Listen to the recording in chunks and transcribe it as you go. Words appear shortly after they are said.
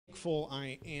thankful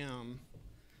I am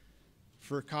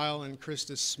for Kyle and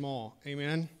Krista Small.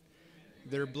 Amen?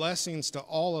 They're blessings to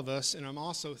all of us, and I'm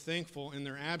also thankful in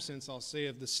their absence, I'll say,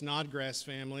 of the Snodgrass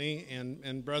family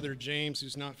and Brother James,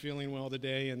 who's not feeling well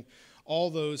today, and all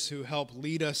those who help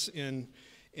lead us in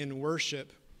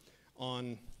worship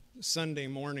on Sunday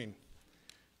morning.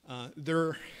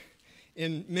 There,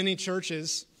 in many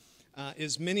churches,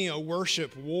 is many a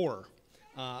worship war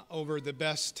over the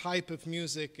best type of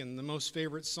music and the most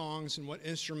favorite songs and what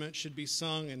instrument should be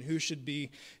sung and who should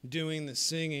be doing the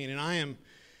singing. And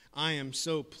I am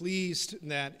so pleased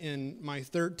that in my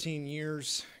 13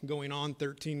 years, going on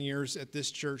 13 years at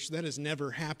this church, that has never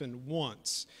happened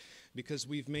once, because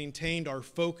we've maintained our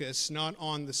focus not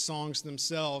on the songs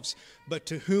themselves, but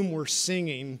to whom we're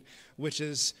singing, which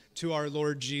is to our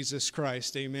Lord Jesus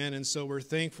Christ. Amen. And so we're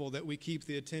thankful that we keep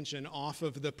the attention off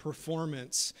of the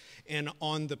performance and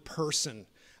on the person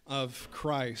of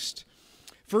Christ.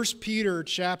 1 Peter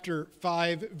chapter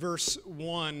 5, verse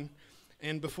 1.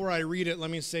 And before I read it,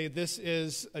 let me say this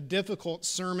is a difficult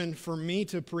sermon for me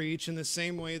to preach in the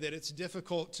same way that it's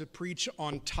difficult to preach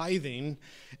on tithing,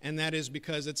 and that is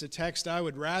because it's a text I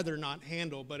would rather not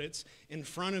handle, but it's in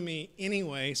front of me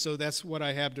anyway, so that's what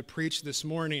I have to preach this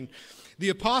morning. The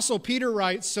Apostle Peter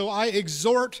writes, "So I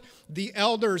exhort the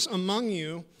elders among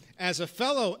you as a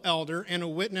fellow elder and a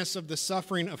witness of the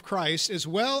suffering of Christ, as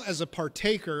well as a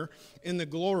partaker in the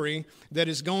glory that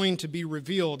is going to be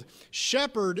revealed.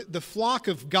 Shepherd the flock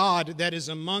of God that is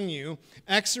among you,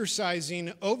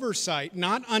 exercising oversight,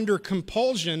 not under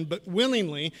compulsion, but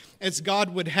willingly, as God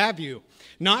would have you.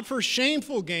 Not for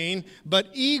shameful gain,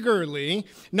 but eagerly,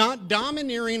 not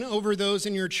domineering over those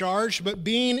in your charge, but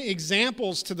being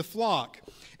examples to the flock.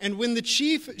 And when the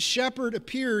chief shepherd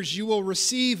appears, you will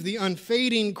receive the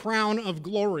unfading crown of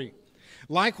glory.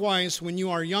 Likewise, when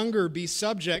you are younger, be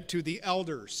subject to the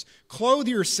elders. Clothe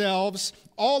yourselves,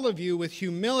 all of you, with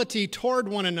humility toward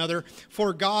one another,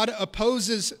 for God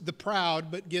opposes the proud,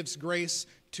 but gives grace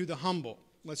to the humble."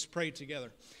 Let's pray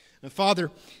together. And Father,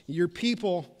 your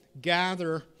people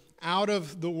gather out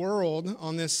of the world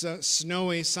on this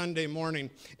snowy Sunday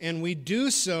morning. And we do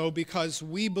so because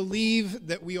we believe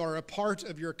that we are a part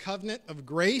of your covenant of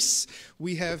grace.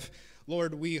 We have,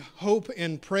 Lord, we hope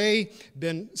and pray,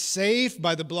 been saved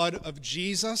by the blood of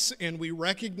Jesus, and we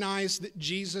recognize that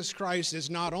Jesus Christ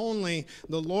is not only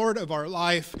the Lord of our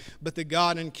life, but the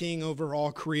God and King over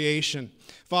all creation.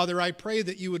 Father, I pray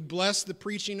that you would bless the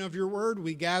preaching of your word.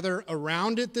 We gather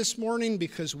around it this morning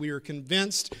because we are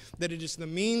convinced that it is the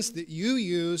means that you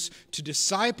use to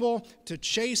disciple, to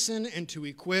chasten, and to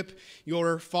equip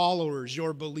your followers,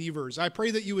 your believers. I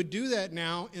pray that you would do that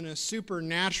now in a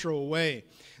supernatural way,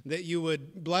 that you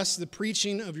would bless the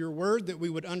preaching of your word, that we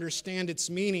would understand its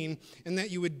meaning, and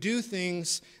that you would do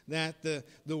things that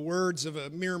the words of a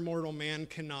mere mortal man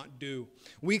cannot do.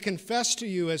 We confess to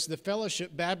you as the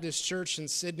Fellowship Baptist Church in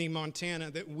Sidney, Montana,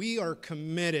 that we are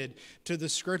committed to the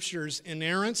Scripture's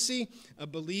inerrancy, a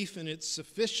belief in its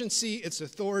sufficiency, its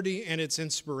authority, and its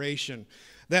inspiration.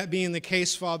 That being the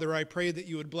case, Father, I pray that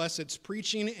you would bless its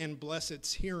preaching and bless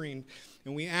its hearing.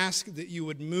 And we ask that you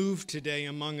would move today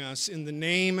among us in the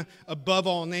name above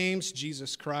all names,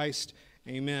 Jesus Christ.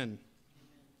 Amen.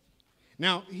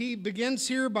 Now, he begins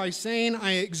here by saying,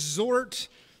 I exhort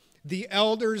the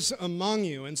elders among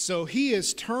you. And so he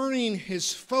is turning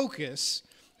his focus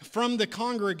from the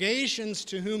congregations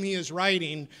to whom he is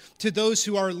writing to those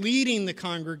who are leading the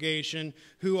congregation,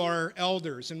 who are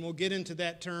elders. And we'll get into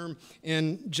that term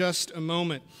in just a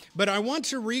moment. But I want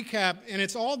to recap, and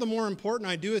it's all the more important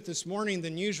I do it this morning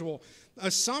than usual,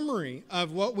 a summary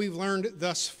of what we've learned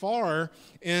thus far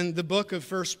in the book of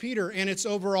 1 Peter and its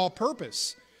overall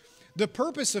purpose. The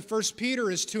purpose of 1 Peter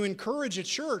is to encourage a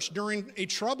church during a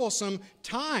troublesome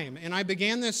time. And I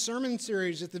began this sermon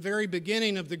series at the very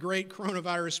beginning of the great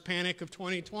coronavirus panic of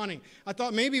 2020. I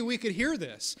thought maybe we could hear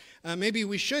this. Maybe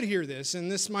we should hear this, and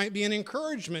this might be an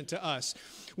encouragement to us.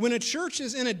 When a church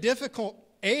is in a difficult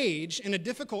age, in a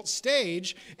difficult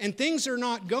stage, and things are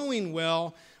not going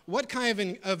well, what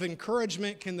kind of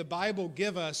encouragement can the Bible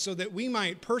give us so that we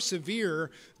might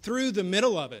persevere through the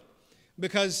middle of it?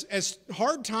 Because as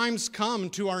hard times come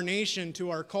to our nation,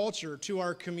 to our culture, to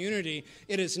our community,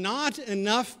 it is not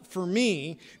enough for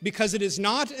me, because it is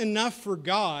not enough for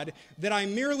God, that I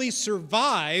merely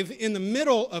survive in the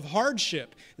middle of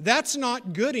hardship. That's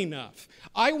not good enough.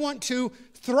 I want to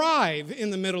thrive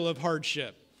in the middle of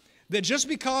hardship. That just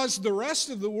because the rest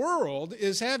of the world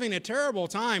is having a terrible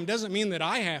time doesn't mean that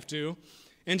I have to.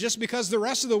 And just because the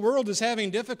rest of the world is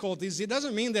having difficulties, it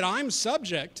doesn't mean that I'm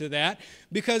subject to that,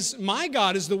 because my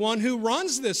God is the one who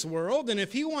runs this world. And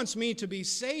if he wants me to be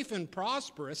safe and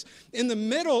prosperous in the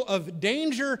middle of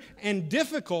danger and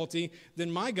difficulty,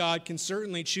 then my God can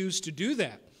certainly choose to do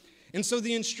that. And so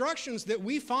the instructions that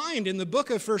we find in the book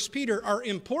of 1 Peter are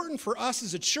important for us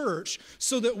as a church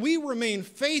so that we remain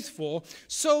faithful,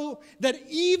 so that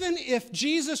even if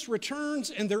Jesus returns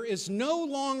and there is no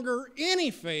longer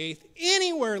any faith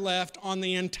anywhere left on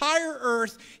the entire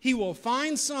earth, he will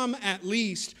find some at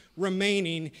least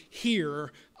remaining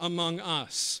here among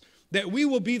us. That we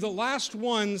will be the last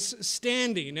ones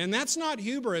standing. And that's not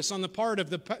hubris on the part of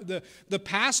the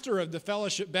pastor of the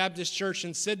Fellowship Baptist Church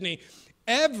in Sidney.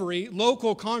 Every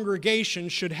local congregation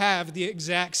should have the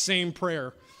exact same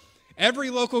prayer.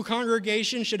 Every local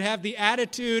congregation should have the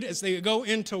attitude as they go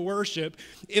into worship: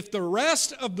 if the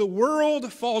rest of the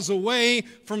world falls away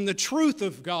from the truth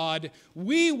of God,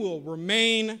 we will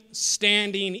remain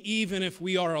standing even if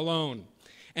we are alone.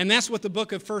 And that's what the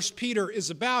book of 1 Peter is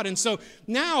about. And so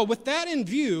now, with that in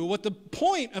view, what the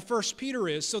point of 1 Peter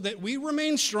is, so that we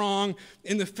remain strong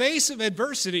in the face of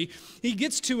adversity, he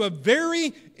gets to a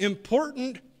very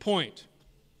important point.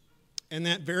 And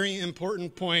that very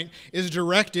important point is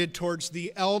directed towards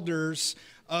the elders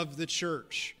of the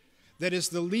church. That is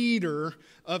the leader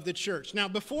of the church. Now,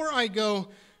 before I go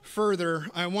further,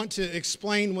 I want to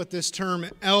explain what this term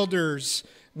elders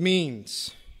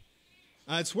means.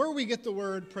 It's where we get the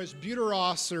word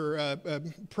presbyteros, or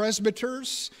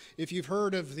presbyters. If you've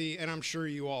heard of and I'm sure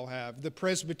you all have, the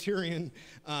Presbyterian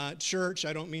church.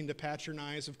 I don't mean to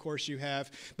patronize, of course you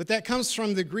have. But that comes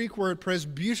from the Greek word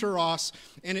presbyteros,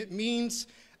 and it means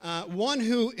one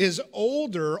who is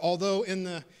older, although in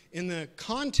the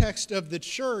context of the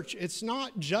church, it's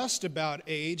not just about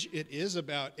age. It is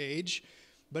about age.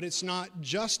 But it's not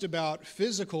just about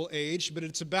physical age, but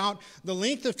it's about the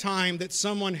length of time that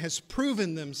someone has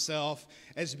proven themselves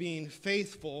as being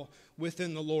faithful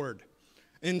within the Lord.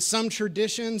 In some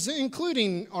traditions,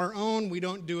 including our own, we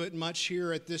don't do it much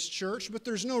here at this church, but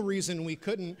there's no reason we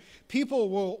couldn't. People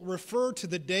will refer to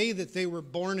the day that they were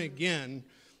born again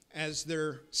as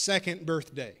their second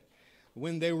birthday,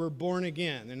 when they were born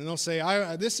again. And they'll say,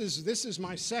 this is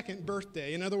my second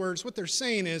birthday. In other words, what they're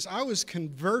saying is, I was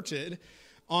converted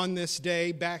on this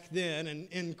day back then, and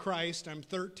in Christ I'm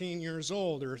 13 years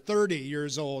old, or 30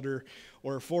 years old,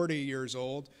 or 40 years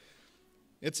old.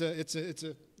 It's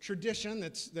a tradition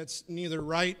that's neither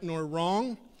right nor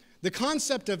wrong. The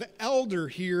concept of elder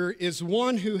here is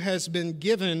one who has been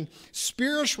given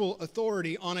spiritual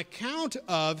authority on account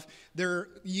of their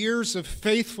years of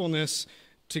faithfulness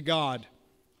to God.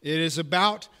 It is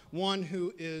about one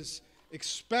who is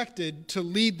expected to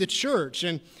lead the church.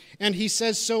 And he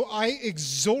says, so I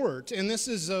exhort, and this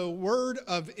is a word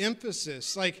of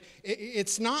emphasis. Like,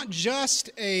 it's not just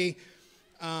an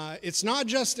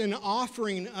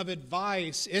offering of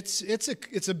advice.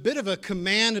 It's a bit of a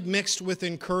command mixed with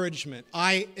encouragement.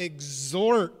 I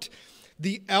exhort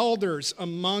the elders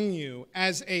among you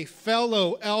as a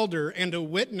fellow elder and a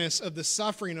witness of the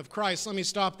suffering of Christ. Let me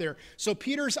stop there. So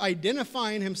Peter's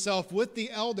identifying himself with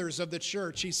the elders of the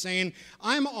church. He's saying,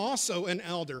 I'm also an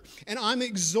elder, and I'm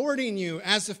exhorting you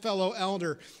as a fellow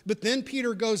elder. But then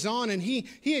Peter goes on, and he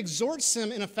exhorts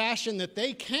them in a fashion that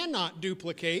they cannot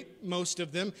duplicate, most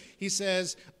of them. He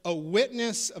says, a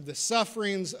witness of the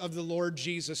sufferings of the Lord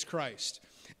Jesus Christ.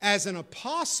 As an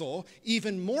apostle,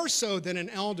 even more so than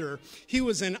an elder, he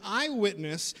was an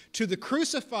eyewitness to the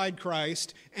crucified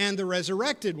Christ and the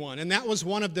resurrected one. And that was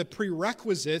one of the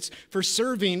prerequisites for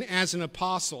serving as an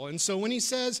apostle. And so when he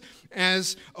says,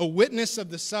 as a witness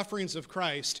of the sufferings of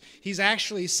Christ, he's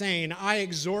actually saying, I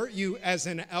exhort you as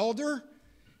an elder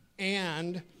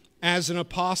and as an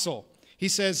apostle. He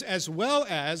says, as well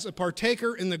as a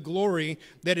partaker in the glory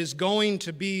that is going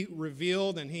to be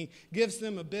revealed. And he gives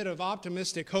them a bit of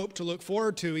optimistic hope to look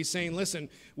forward to. He's saying, listen,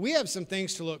 we have some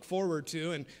things to look forward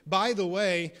to. And by the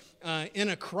way, in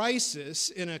a crisis,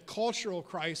 in a cultural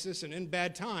crisis, and in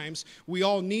bad times, we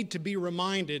all need to be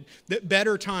reminded that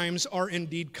better times are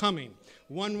indeed coming.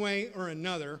 One way or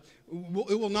another.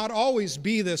 It will not always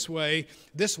be this way.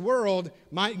 This world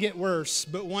might get worse,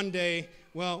 but one day,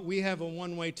 well, we have a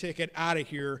one-way ticket out of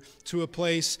here to a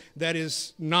place that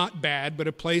is not bad, but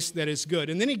a place that is good.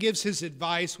 And then he gives his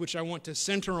advice, which I want to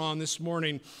center on this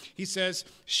morning. He says,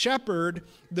 shepherd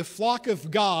the flock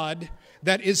of God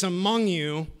that is among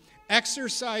you,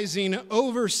 exercising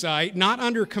oversight, not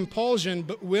under compulsion,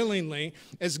 but willingly,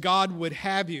 as God would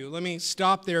have you. Let me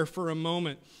stop there for a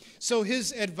moment. So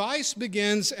his advice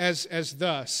begins as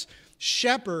thus.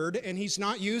 shepherd, and he's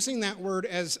not using that word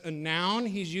as a noun.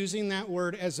 He's using that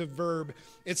word as a verb.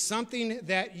 It's something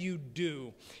that you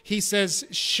do. He says,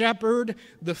 shepherd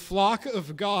the flock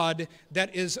of God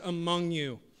that is among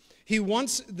you. He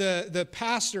wants the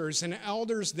pastors and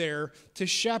elders there to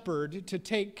shepherd, to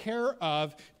take care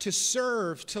of, to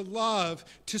serve, to love,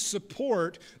 to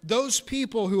support those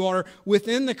people who are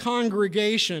within the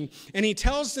congregation. And he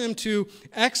tells them to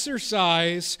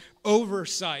exercise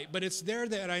oversight. But it's there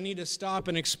that I need to stop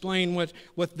and explain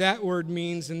what that word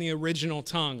means in the original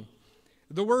tongue.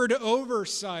 The word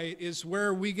oversight is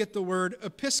where we get the word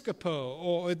episcopo,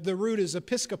 or the root is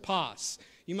episkopos.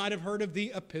 You might have heard of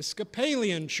the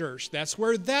Episcopalian church. That's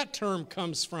where that term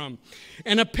comes from.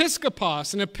 An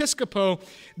episkopos, an episcopo,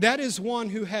 that is one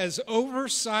who has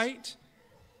oversight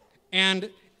and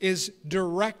is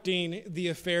directing the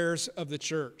affairs of the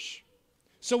church.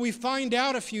 So we find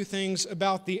out a few things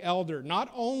about the elder. Not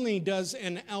only does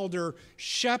an elder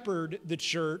shepherd the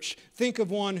church, think of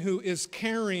one who is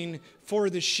caring for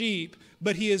the sheep,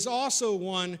 but he is also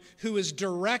one who is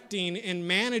directing and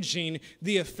managing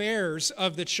the affairs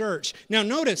of the church. Now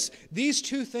notice, these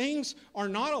two things are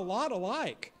not a lot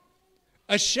alike.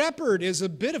 A shepherd is a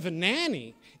bit of a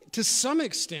nanny to some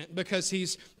extent because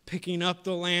he's picking up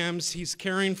the lambs, he's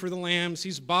caring for the lambs,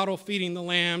 he's bottle feeding the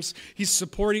lambs, he's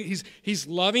supporting, he's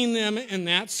loving them in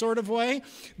that sort of way.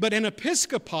 But an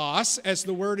episkopos, as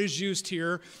the word is used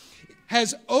here,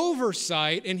 has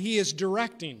oversight and he is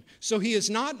directing. So he is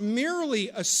not merely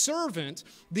a servant,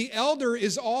 the elder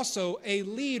is also a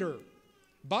leader.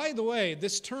 By the way,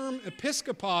 this term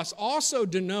episkopos also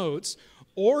denotes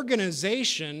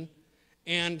organization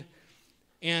and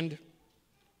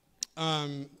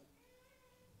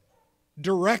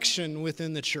direction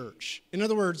within the church. In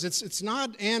other words, it's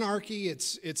not anarchy,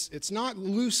 it's not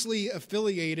loosely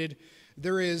affiliated.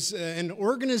 There is an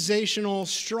organizational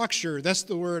structure, that's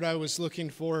the word I was looking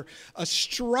for, a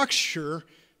structure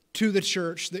to the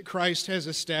church that Christ has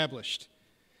established.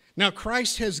 Now,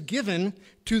 Christ has given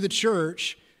to the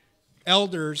church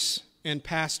elders and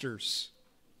pastors.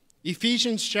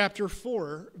 Ephesians chapter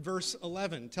 4, verse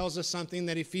 11 tells us something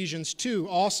that Ephesians 2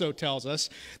 also tells us,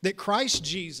 that Christ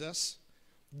Jesus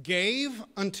gave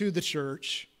unto the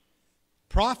church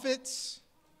prophets,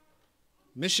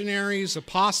 missionaries,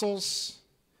 apostles,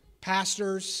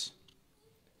 pastors,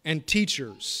 and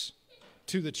teachers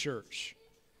to the church.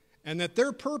 And that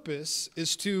their purpose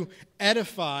is to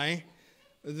edify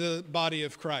the body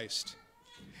of Christ.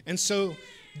 And so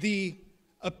the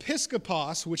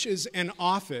episkopos, which is an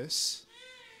office,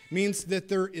 means that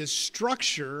there is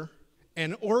structure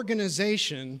and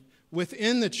organization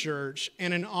within the church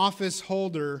and an office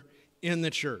holder in the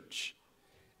church.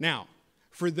 Now,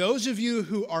 for those of you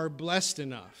who are blessed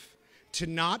enough to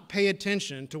not pay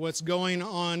attention to what's going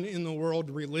on in the world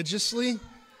religiously,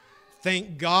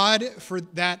 thank God for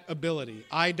that ability.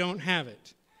 I don't have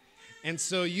it. And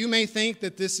so you may think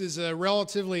that this is a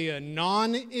relatively a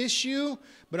non-issue,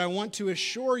 but I want to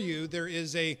assure you there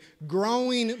is a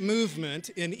growing movement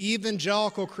in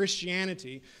evangelical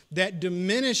Christianity that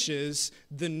diminishes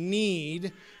the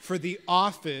need for the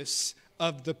office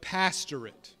of the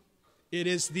pastorate. It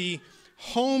is the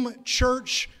home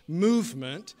church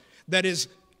movement that is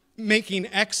making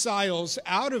exiles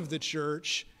out of the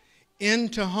church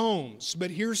into homes.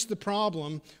 But here's the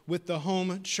problem with the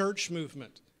home church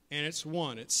movement. And it's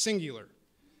singular.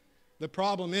 The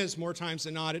problem is, more times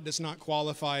than not, it does not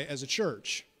qualify as a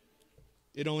church.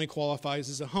 It only qualifies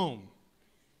as a home.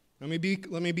 Let me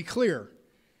be clear.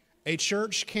 A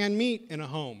church can meet in a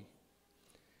home.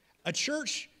 A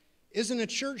church isn't a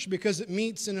church because it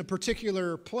meets in a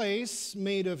particular place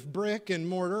made of brick and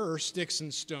mortar or sticks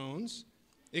and stones.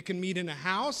 It can meet in a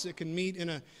house. It can meet in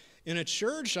a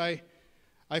church.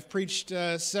 I've preached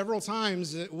several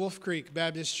times at Wolf Creek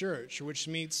Baptist Church, which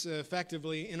meets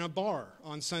effectively in a bar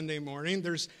on Sunday morning.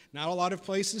 There's not a lot of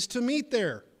places to meet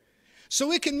there.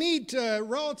 So it can meet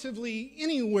relatively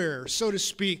anywhere, so to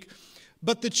speak.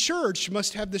 But the church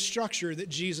must have the structure that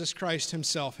Jesus Christ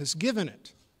himself has given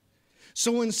it.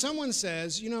 So when someone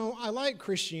says, I like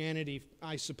Christianity,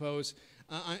 I suppose,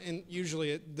 and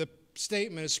usually the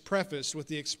statement is prefaced with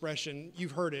the expression,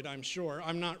 you've heard it, I'm sure,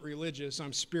 I'm not religious,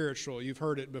 I'm spiritual. You've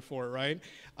heard it before, right?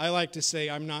 I like to say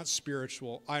I'm not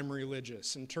spiritual, I'm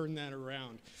religious, and turn that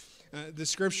around. The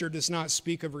scripture does not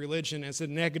speak of religion as a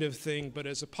negative thing, but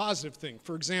as a positive thing.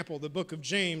 For example, the book of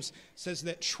James says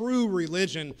that true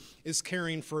religion is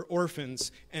caring for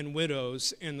orphans and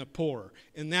widows and the poor.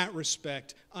 In that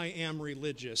respect, I am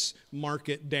religious. Mark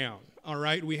it down. All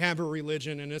right? We have a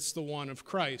religion, and it's the one of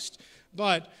Christ.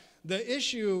 But the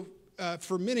issue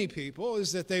for many people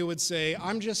is that they would say,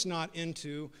 I'm just not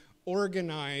into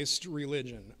organized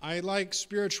religion. I like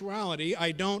spirituality.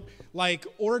 I don't like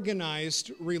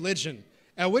organized religion.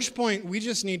 At which point we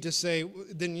just need to say,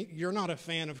 then you're not a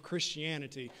fan of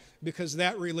Christianity, because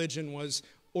that religion was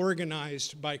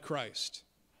organized by Christ.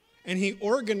 And he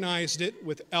organized it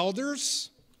with elders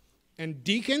and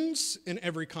deacons in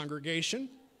every congregation.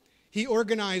 He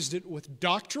organized it with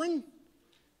doctrine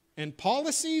and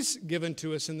policies given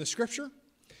to us in the Scripture,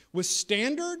 with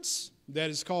standards that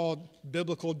is called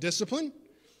biblical discipline.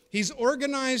 He's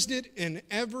organized it in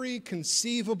every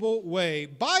conceivable way.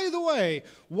 By the way,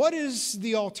 what is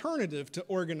the alternative to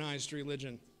organized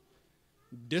religion?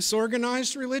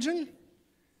 Disorganized religion?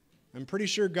 I'm pretty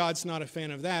sure God's not a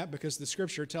fan of that, because the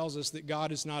Scripture tells us that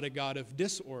God is not a God of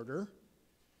disorder,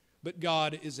 but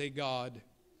God is a God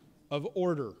of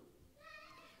order.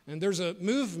 And there's a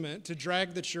movement to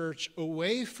drag the church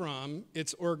away from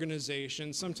its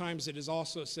organization. Sometimes it is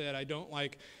also said, I don't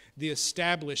like the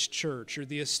established church or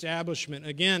the establishment.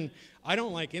 Again, I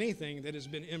don't like anything that has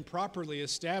been improperly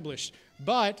established,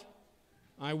 but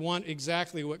I want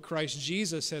exactly what Christ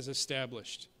Jesus has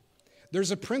established.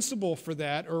 There's a principle for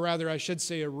that, or rather I should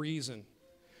say a reason.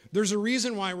 There's a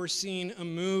reason why we're seeing a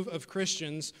move of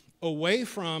Christians away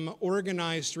from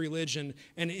organized religion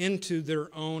and into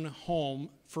their own home,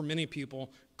 for many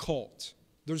people, cult.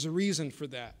 There's a reason for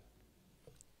that.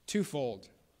 Twofold.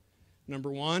 Number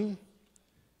one,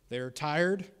 they are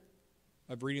tired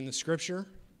of reading the Scripture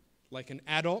like an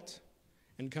adult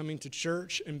and coming to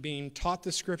church and being taught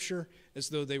the Scripture as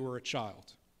though they were a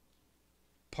child.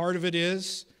 Part of it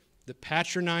is the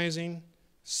patronizing,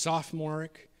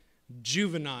 sophomoric,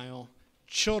 juvenile,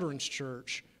 children's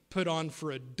church put on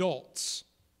for adults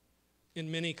in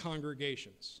many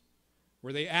congregations,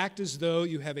 where they act as though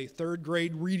you have a third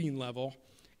grade reading level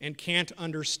and can't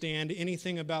understand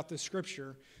anything about the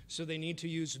Scripture, so they need to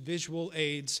use visual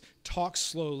aids, talk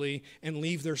slowly, and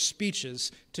leave their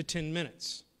speeches to 10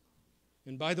 minutes.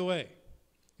 And by the way,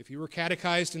 if you were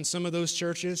catechized in some of those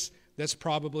churches, that's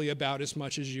probably about as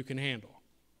much as you can handle.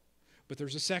 But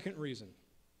there's a second reason.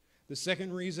 The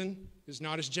second reason is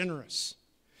not as generous.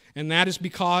 And that is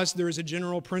because there is a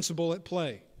general principle at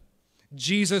play.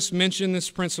 Jesus mentioned this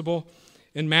principle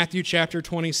in Matthew chapter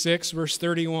 26, verse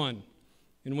 31,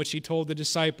 in which he told the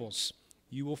disciples,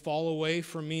 "You will fall away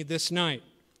from me this night,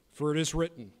 for it is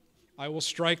written, I will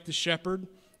strike the shepherd,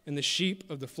 and the sheep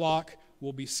of the flock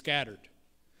will be scattered."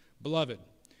 Beloved,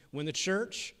 when the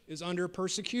church is under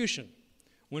persecution,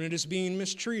 when it is being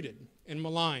mistreated and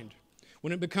maligned,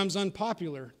 when it becomes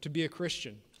unpopular to be a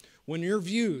Christian, when your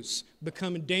views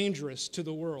become dangerous to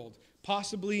the world,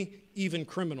 possibly even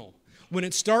criminal, when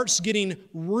it starts getting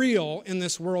real in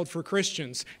this world for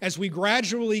Christians, as we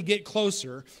gradually get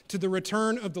closer to the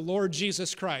return of the Lord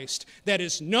Jesus Christ, that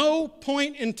is no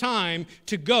point in time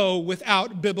to go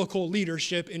without biblical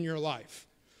leadership in your life.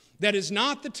 That is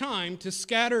not the time to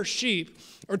scatter sheep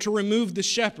or to remove the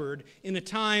shepherd in a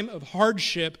time of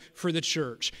hardship for the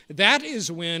church. That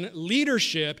is when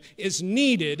leadership is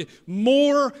needed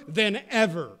more than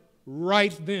ever,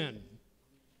 right then.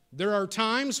 There are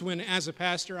times when, as a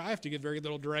pastor, I have to give very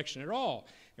little direction at all.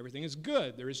 Everything is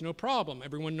good. There is no problem.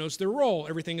 Everyone knows their role.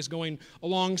 Everything is going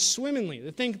along swimmingly.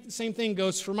 The same thing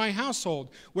goes for my household,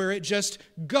 where it just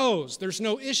goes. There's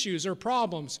no issues or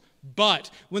problems. But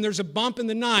when there's a bump in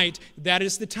the night, that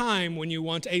is the time when you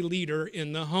want a leader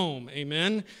in the home.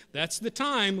 Amen? That's the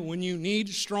time when you need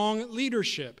strong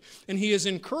leadership. And he is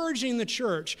encouraging the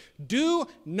church, do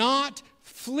not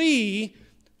flee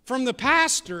from the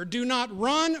pastor. Do not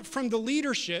run from the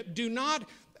leadership. Do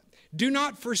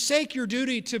not forsake your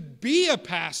duty to be a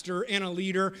pastor and a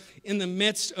leader in the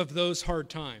midst of those hard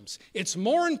times. It's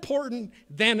more important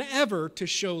than ever to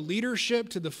show leadership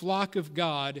to the flock of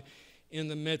God in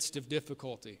the midst of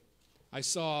difficulty. I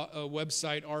saw a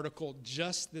website article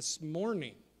just this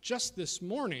morning,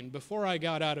 before I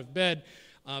got out of bed,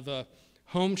 of a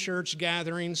home church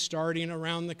gathering starting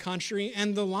around the country,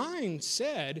 and the line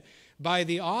said by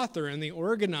the author and the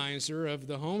organizer of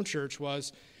the home church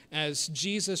was, as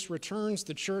Jesus returns,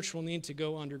 the church will need to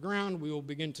go underground. We'll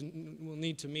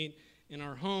need to meet in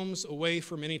our homes, away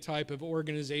from any type of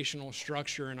organizational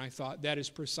structure. And I thought that is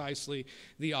precisely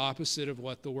the opposite of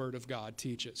what the Word of God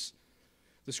teaches.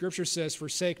 The Scripture says,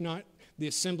 forsake not the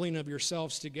assembling of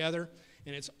yourselves together,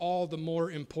 and it's all the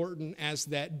more important as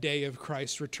that day of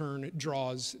Christ's return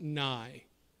draws nigh.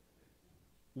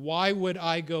 Why would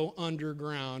I go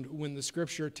underground when the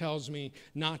Scripture tells me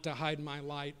not to hide my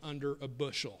light under a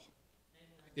bushel?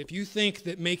 If you think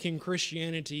that making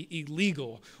Christianity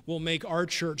illegal will make our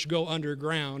church go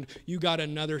underground, you got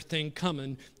another thing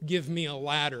coming. Give me a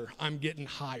ladder. I'm getting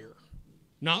higher,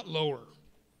 not lower.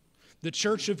 The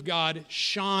church of God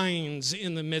shines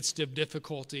in the midst of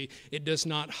difficulty. It does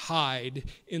not hide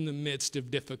in the midst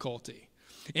of difficulty.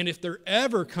 And if there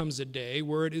ever comes a day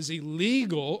where it is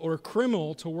illegal or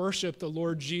criminal to worship the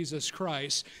Lord Jesus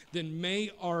Christ, then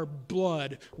may our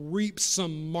blood reap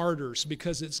some martyrs,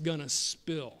 because it's going to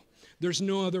spill. There's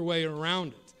no other way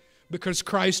around it, because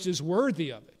Christ is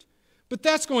worthy of it. But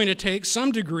that's going to take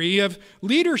some degree of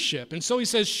leadership. And so he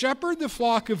says, shepherd the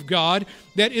flock of God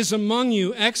that is among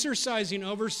you, exercising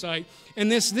oversight. And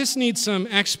this needs some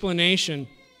explanation.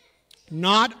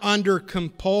 Not under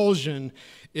compulsion,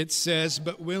 it says,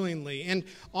 but willingly. And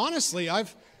honestly,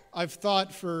 I've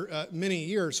thought for many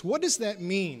years, what does that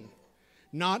mean?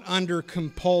 Not under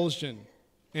compulsion.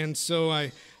 And so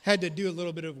I had to do a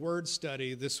little bit of word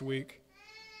study this week.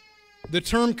 The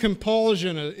term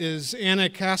compulsion is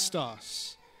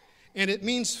anakastos, and it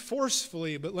means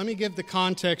forcefully, but let me give the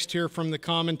context here from the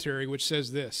commentary, which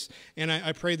says this, and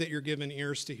I pray that you're given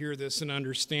ears to hear this and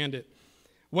understand it.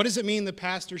 What does it mean the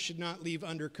pastor should not leave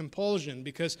under compulsion?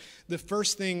 Because the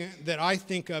first thing that I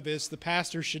think of is the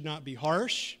pastor should not be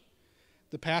harsh,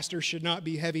 the pastor should not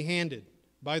be heavy-handed.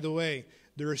 By the way,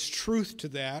 there is truth to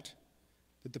that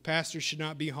the pastor should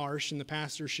not be harsh and the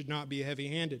pastor should not be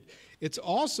heavy-handed. It's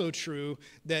also true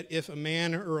that if a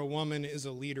man or a woman is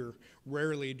a leader,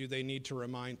 rarely do they need to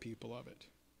remind people of it.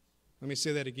 Let me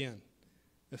say that again.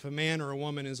 If a man or a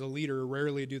woman is a leader,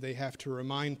 rarely do they have to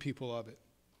remind people of it.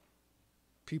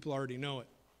 People already know it.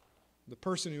 The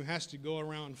person who has to go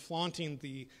around flaunting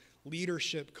the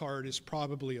leadership card is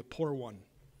probably a poor one.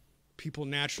 People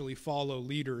naturally follow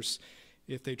leaders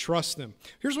if they trust them.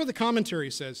 Here's what the commentary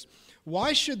says.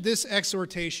 Why should this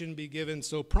exhortation be given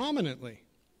so prominently?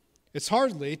 It's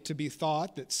hardly to be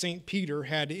thought that St. Peter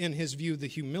had in his view the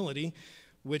humility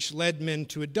which led men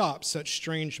to adopt such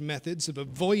strange methods of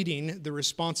avoiding the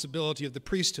responsibility of the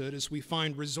priesthood as we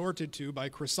find resorted to by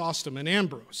Chrysostom and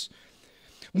Ambrose.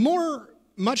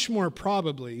 Much more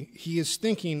probably, he is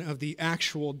thinking of the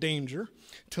actual danger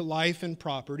to life and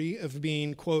property of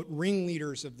being, quote,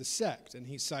 ringleaders of the sect. And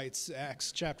he cites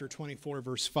Acts chapter 24,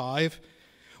 verse 5,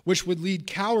 which would lead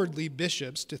cowardly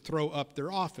bishops to throw up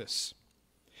their office.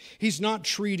 He's not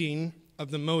treating of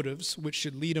the motives which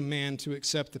should lead a man to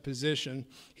accept the position.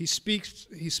 He speaks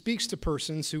to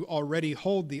persons who already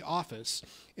hold the office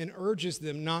and urges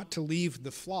them not to leave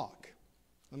the flock.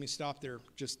 Let me stop there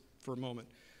just for a moment.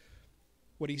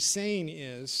 What he's saying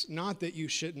is not that you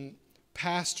shouldn't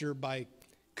pastor by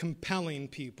compelling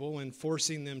people and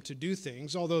forcing them to do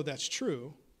things, although that's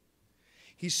true.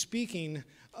 He's speaking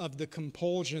of the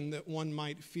compulsion that one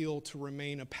might feel to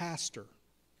remain a pastor.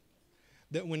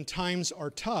 That when times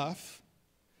are tough,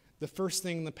 the first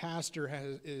thing the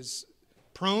pastor is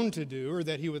prone to do, or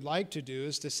that he would like to do,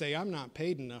 is to say, I'm not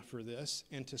paid enough for this,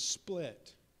 and to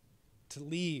split, to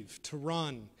leave, to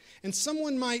run. And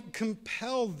someone might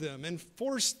compel them and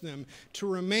force them to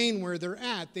remain where they're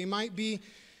at. They might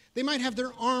have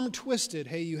their arm twisted.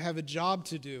 Hey, you have a job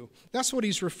to do. That's what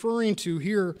he's referring to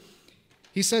here.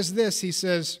 He says this, he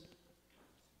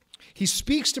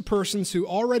speaks to persons who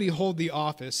already hold the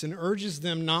office and urges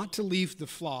them not to leave the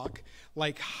flock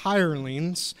like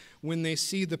hirelings when they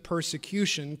see the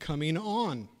persecution coming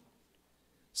on.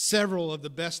 Several of the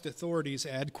best authorities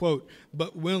add, quote,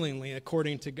 but willingly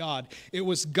according to God. It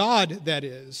was God, that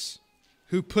is,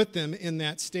 who put them in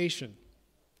that station.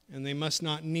 And they must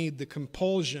not need the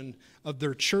compulsion of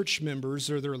their church members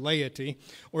or their laity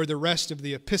or the rest of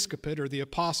the episcopate or the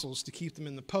apostles to keep them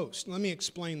in the post. Let me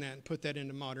explain that and put that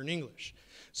into modern English.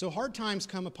 So hard times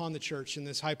come upon the church in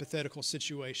this hypothetical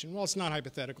situation. Well, it's not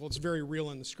hypothetical. It's very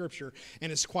real in the Scripture, and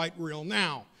it's quite real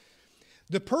now.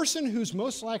 The person who's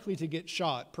most likely to get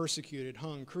shot, persecuted,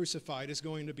 hung, crucified is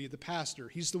going to be the pastor.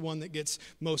 He's the one that gets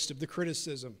most of the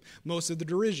criticism. Most of the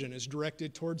derision is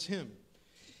directed towards him.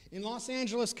 In Los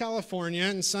Angeles, California,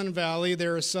 in Sun Valley,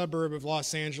 they're a suburb of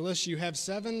Los Angeles, you have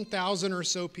 7,000 or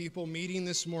so people meeting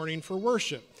this morning for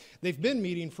worship. They've been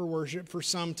meeting for worship for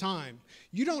some time.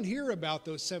 You don't hear about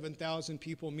those 7,000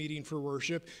 people meeting for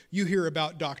worship. You hear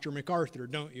about Dr. MacArthur,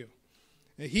 don't you?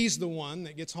 He's the one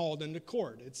that gets hauled into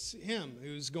court. It's him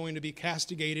who's going to be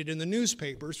castigated in the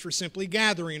newspapers for simply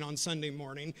gathering on Sunday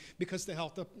morning because the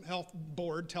health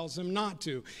board tells him not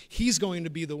to. He's going to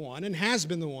be the one and has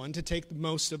been the one to take the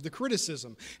most of the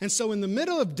criticism. And so in the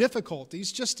middle of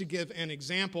difficulties, just to give an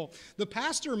example, the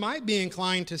pastor might be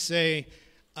inclined to say,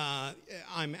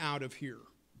 I'm out of here.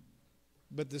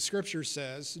 But the Scripture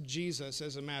says, Jesus,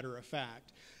 as a matter of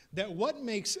fact, that what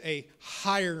makes a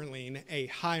hireling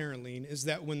is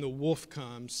that when the wolf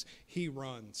comes, he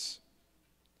runs.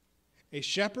 A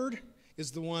shepherd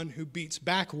is the one who beats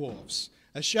back wolves.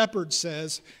 A shepherd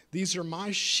says, these are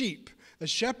my sheep. A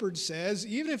shepherd says,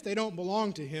 even if they don't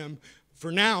belong to him,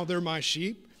 for now they're my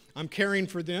sheep. I'm caring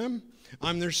for them.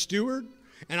 I'm their steward,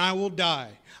 and I will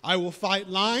die. I will fight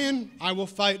lion. I will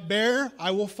fight bear.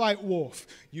 I will fight wolf.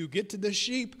 You get to the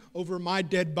sheep over my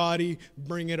dead body,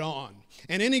 bring it on.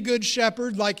 And any good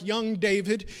shepherd, like young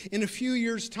David, in a few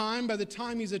years' time, by the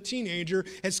time he's a teenager,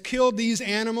 has killed these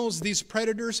animals, these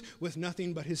predators, with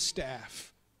nothing but his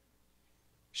staff.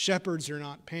 Shepherds are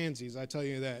not pansies, I tell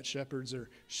you that. Shepherds are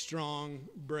strong,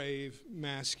 brave,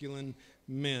 masculine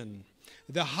men.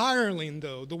 The hireling,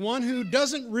 though, the one who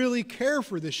doesn't really care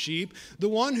for the sheep, the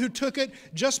one who took it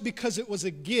just because it was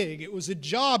a gig, it was a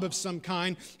job of some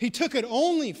kind, he took it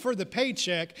only for the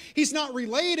paycheck. He's not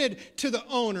related to the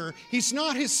owner. He's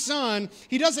not his son.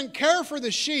 He doesn't care for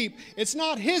the sheep. It's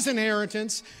not his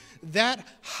inheritance. That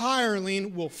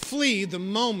hireling will flee the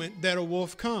moment that a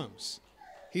wolf comes.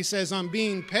 He says, I'm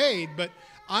being paid, but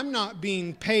I'm not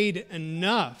being paid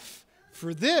enough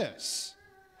for this.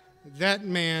 That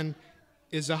man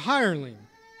is a hireling.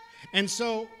 And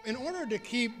so in order to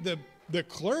keep the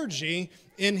clergy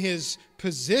in his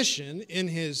position, in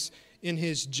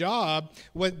his job,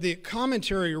 what the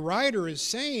commentary writer is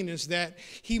saying is that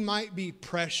he might be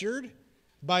pressured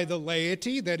by the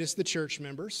laity, that is the church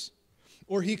members,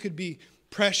 or he could be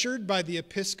pressured by the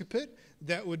episcopate,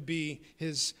 that would be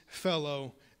his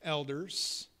fellow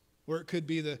elders, or it could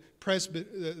be the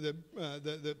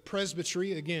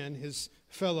presbytery, again, his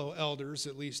fellow elders,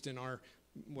 at least in our,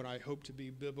 what I hope to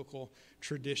be biblical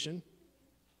tradition.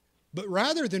 But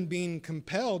rather than being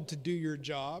compelled to do your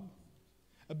job,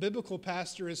 a biblical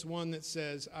pastor is one that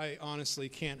says, I honestly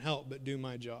can't help but do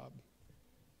my job.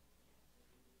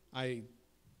 I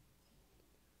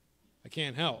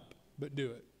can't help but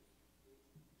do it.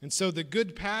 And so the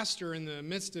good pastor in the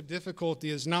midst of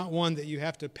difficulty is not one that you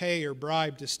have to pay or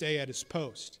bribe to stay at his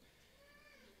post.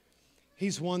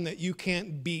 He's one that you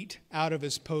can't beat out of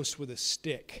his post with a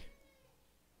stick.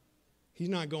 He's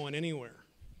not going anywhere.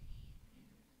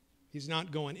 He's not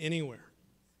going anywhere.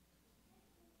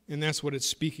 And that's what it's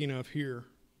speaking of here.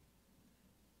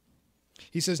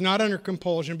 He says, not under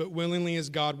compulsion, but willingly as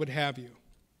God would have you.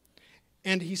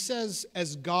 And he says,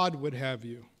 as God would have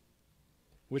you,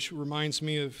 which reminds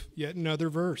me of yet another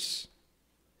verse.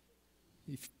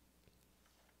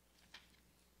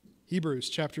 Hebrews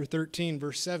chapter 13,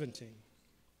 verse 17.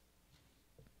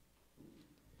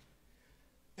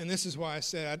 And this is why I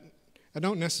said I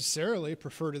don't necessarily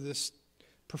prefer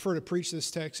to preach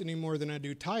this text any more than I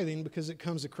do tithing, because it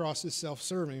comes across as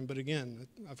self-serving. But again,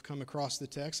 I've come across the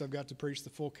text. I've got to preach the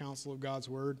full counsel of God's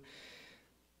word.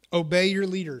 Obey your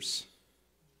leaders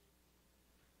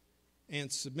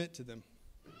and submit to them,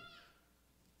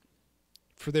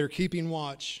 for they're keeping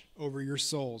watch over your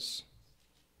souls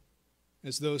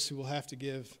as those who will have to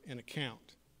give an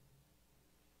account.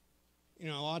 You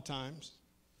know, a lot of times,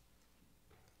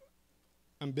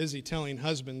 I'm busy telling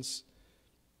husbands,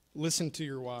 listen to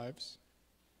your wives.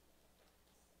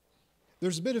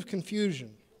 There's a bit of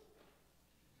confusion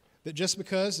that just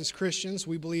because as Christians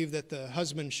we believe that the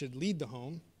husband should lead the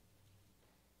home,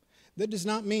 that does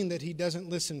not mean that he doesn't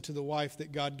listen to the wife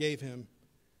that God gave him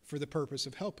for the purpose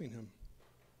of helping him.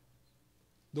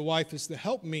 The wife is the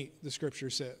helpmeet, the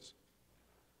scripture says.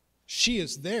 She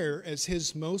is there as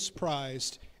his most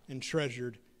prized and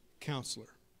treasured counselor.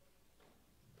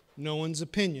 No one's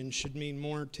opinion should mean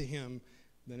more to him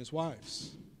than his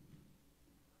wife's.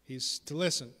 He's to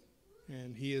listen,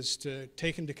 and he is to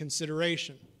take into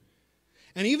consideration.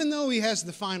 And even though he has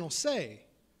the final say,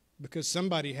 because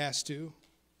somebody has to,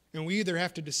 and we either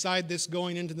have to decide this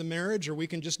going into the marriage, or we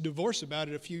can just divorce about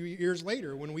it a few years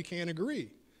later when we can't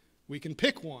agree. We can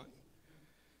pick one.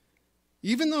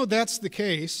 Even though that's the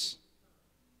case,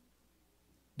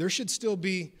 there should still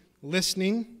be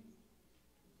listening,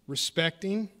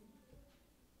 respecting,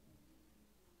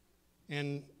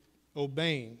 and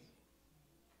obeying.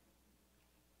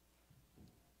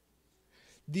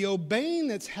 The obeying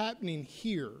that's happening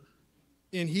here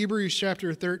in Hebrews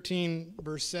chapter 13,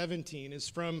 verse 17, is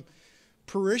from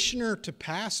parishioner to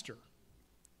pastor.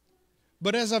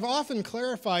 But as I've often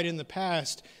clarified in the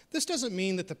past, this doesn't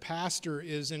mean that the pastor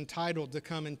is entitled to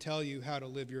come and tell you how to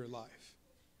live your life.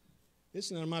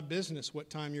 It's none of my business what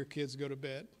time your kids go to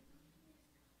bed.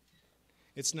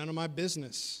 It's none of my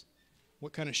business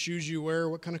what kind of shoes you wear,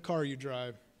 what kind of car you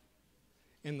drive.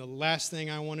 And the last thing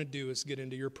I want to do is get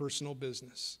into your personal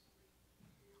business.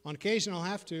 On occasion, I'll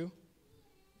have to.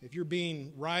 If you're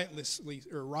being riotously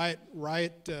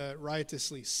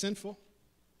sinful,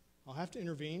 I'll have to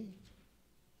intervene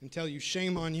and tell you,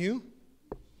 shame on you.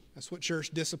 That's what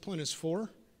church discipline is for.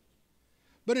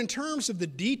 But in terms of the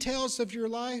details of your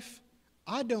life,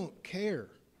 I don't care.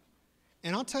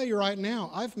 And I'll tell you right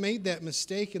now, I've made that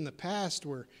mistake in the past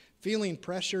where feeling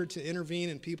pressured to intervene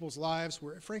in people's lives,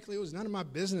 where frankly it was none of my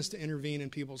business to intervene in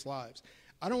people's lives.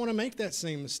 I don't want to make that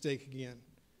same mistake again.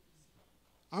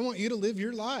 I want you to live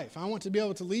your life. I want to be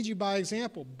able to lead you by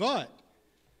example. But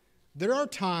there are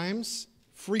times,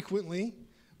 frequently,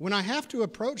 when I have to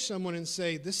approach someone and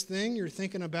say, this thing you're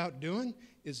thinking about doing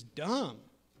is dumb.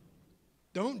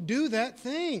 Don't do that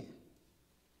thing.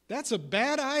 That's a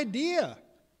bad idea.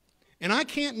 And I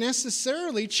can't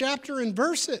necessarily chapter and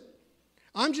verse it.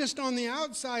 I'm just on the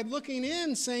outside looking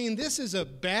in saying this is a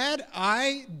bad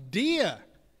idea.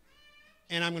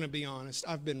 And I'm going to be honest,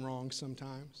 I've been wrong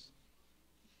sometimes.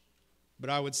 But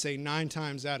I would say 9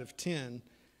 times out of 10,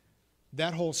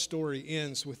 that whole story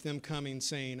ends with them coming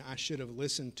saying, I should have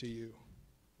listened to you.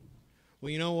 Well,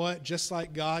 you know what? Just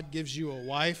like God gives you a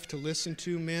wife to listen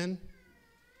to, men,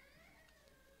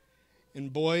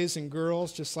 and boys and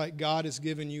girls, just like God has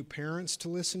given you parents to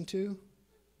listen to,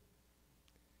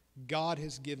 God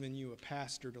has given you a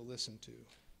pastor to listen to.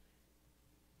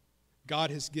 God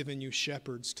has given you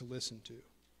shepherds to listen to.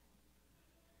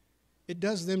 It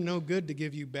does them no good to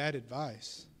give you bad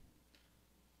advice.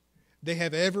 They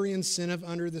have every incentive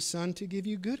under the sun to give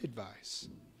you good advice.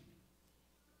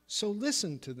 So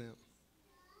listen to them.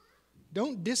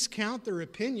 Don't discount their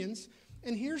opinions.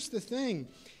 And here's the thing.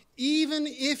 Even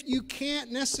if you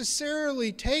can't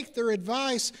necessarily take their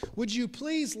advice, would you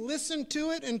please listen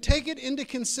to it and take it into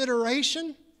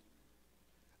consideration?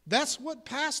 That's what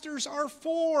pastors are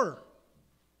for.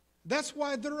 That's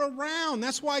why they're around.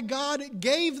 That's why God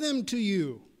gave them to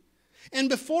you. And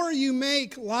before you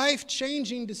make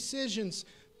life-changing decisions,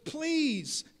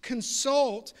 please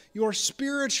consult your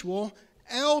spiritual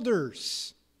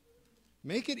elders.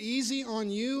 Make it easy on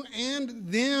you and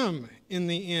them in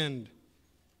the end.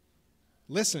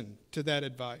 Listen to that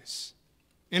advice.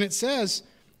 And it says,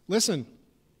 listen,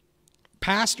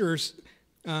 pastors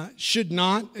should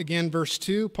not, again, verse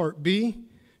 2, part B,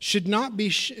 should not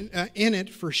be in it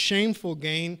for shameful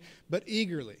gain, but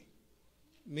eagerly.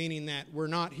 Meaning that we're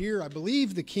not here. I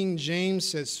believe the King James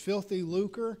says filthy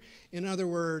lucre. In other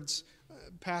words,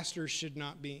 pastors should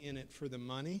not be in it for the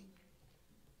money.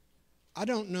 I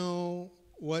don't know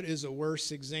what is a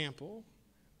worse example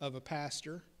of a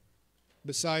pastor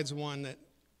besides one that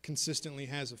consistently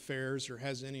has affairs or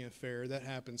has any affair. That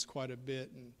happens quite a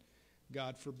bit, and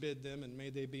God forbid them, and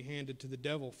may they be handed to the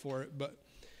devil for it. But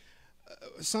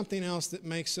something else that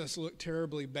makes us look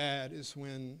terribly bad is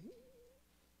when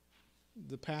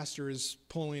the pastor is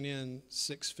pulling in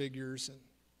 6 figures and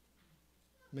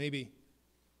maybe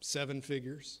 7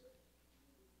 figures.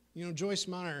 You know, Joyce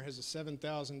Meyer has a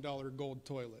 $7,000 gold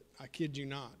toilet. I kid you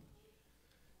not.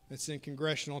 It's in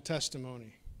congressional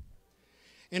testimony.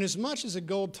 And as much as a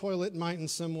gold toilet might in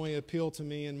some way appeal to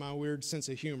me in my weird sense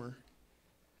of humor,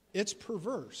 it's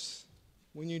perverse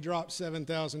when you drop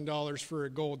 $7,000 for a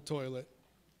gold toilet.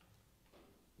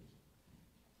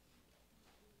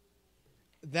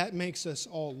 That makes us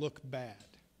all look bad.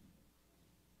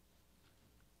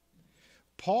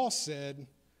 Paul said,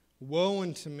 "Woe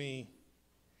unto me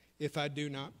if I do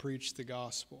not preach the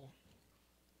gospel."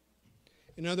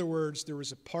 In other words, there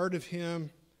was a part of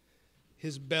him,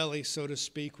 his belly, so to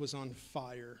speak, was on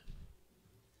fire.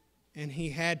 And he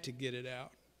had to get it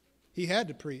out. He had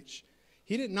to preach.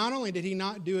 Not only did he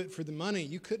not do it for the money,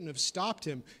 you couldn't have stopped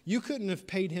him. You couldn't have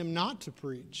paid him not to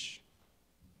preach.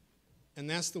 And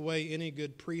that's the way any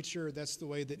good preacher, that's the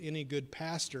way that any good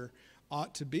pastor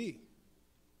ought to be.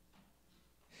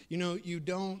 You know, you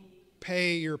don't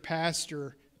pay your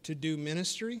pastor to do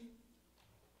ministry.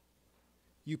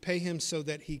 You pay him so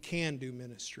that he can do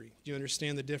ministry. Do you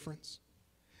understand the difference?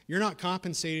 You're not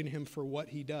compensating him for what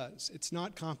he does. It's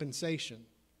not compensation.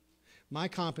 My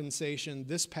compensation,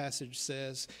 this passage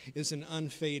says, is an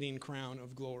unfading crown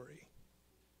of glory.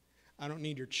 I don't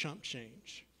need your chump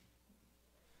change.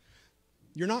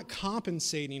 You're not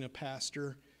compensating a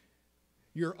pastor.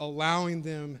 You're allowing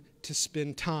them to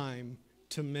spend time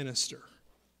to minister.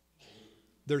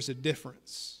 There's a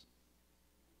difference.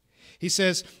 He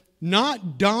says,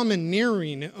 not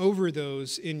domineering over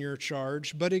those in your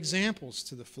charge, but examples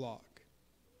to the flock.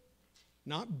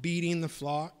 Not beating the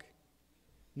flock,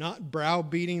 not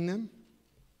browbeating them,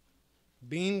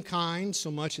 being kind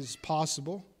so much as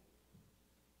possible,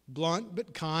 blunt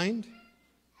but kind.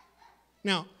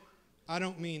 Now, I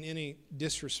don't mean any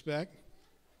disrespect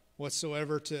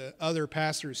whatsoever to other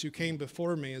pastors who came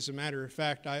before me. As a matter of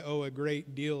fact, I owe a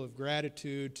great deal of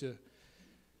gratitude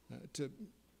to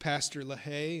Pastor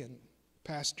LaHaye and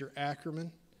Pastor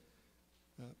Ackerman,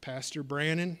 Pastor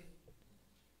Brannon,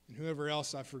 and whoever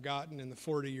else I've forgotten in the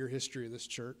 40-year history of this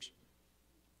church.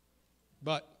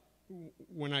 But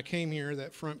when I came here,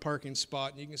 that front parking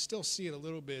spot, and you can still see it a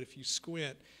little bit if you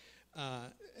squint,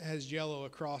 has yellow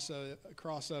across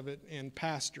of it, and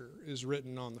pastor is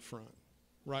written on the front.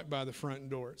 Right by the front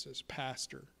door, it says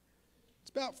pastor. It's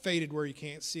about faded where you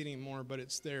can't see it anymore, but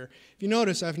it's there. If you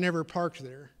notice, I've never parked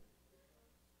there.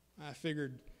 I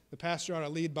figured the pastor ought to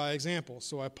lead by example,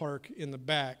 so I park in the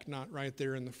back, not right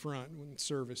there in the front when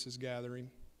service is gathering.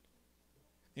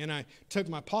 And I took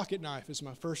my pocket knife as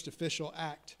my first official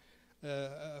act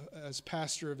as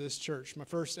pastor of this church, my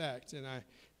first act, and I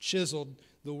chiseled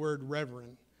the word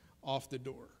reverend off the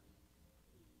door.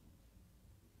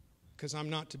 Because I'm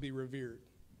not to be revered.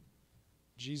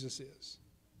 Jesus is.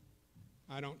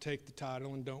 I don't take the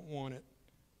title and don't want it.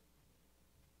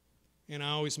 And I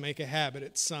always make a habit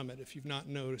at Summit, if you've not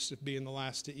noticed, of being the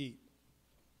last to eat.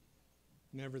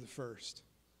 Never the first.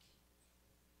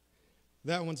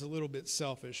 That one's a little bit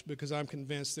selfish because I'm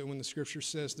convinced that when the scripture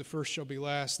says the first shall be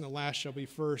last and the last shall be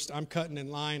first, I'm cutting in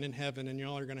line in heaven and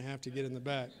y'all are going to have to get in the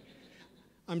back.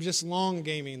 I'm just long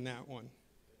gaming that one.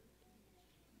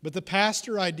 But the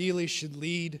pastor ideally should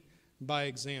lead by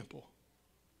example.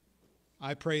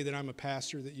 I pray that I'm a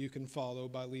pastor that you can follow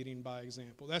by leading by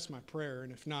example. That's my prayer,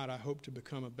 and if not, I hope to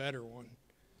become a better one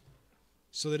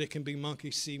so that it can be monkey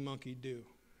see, monkey do.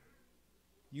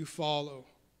 You follow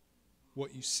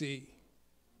what you see.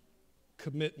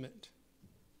 Commitment,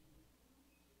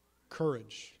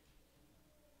 courage,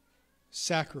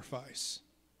 sacrifice,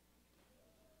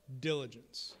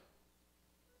 diligence.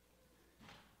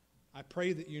 I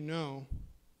pray that you know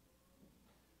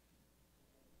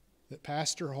that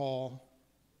Pastor Hall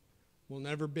will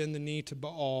never bend the knee to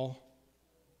Baal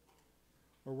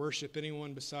or worship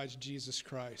anyone besides Jesus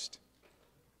Christ.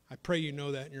 I pray you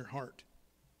know that in your heart.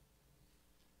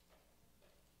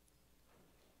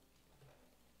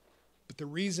 But the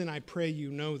reason I pray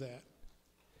you know that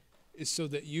is so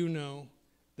that you know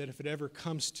that if it ever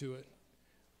comes to it,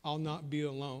 I'll not be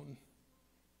alone,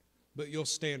 but you'll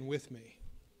stand with me.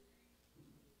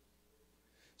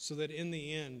 So that in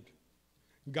the end,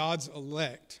 God's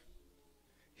elect,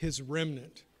 His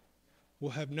remnant,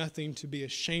 will have nothing to be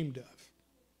ashamed of.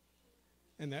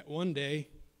 And that one day,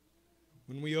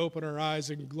 when we open our eyes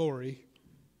in glory,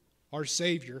 our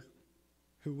Savior,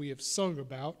 who we have sung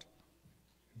about,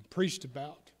 and preached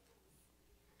about,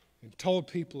 and told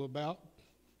people about,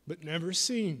 but never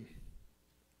seen,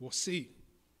 will see.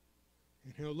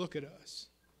 And He'll look at us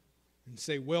and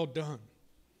say, "Well done,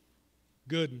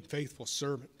 good and faithful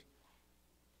servant,"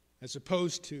 as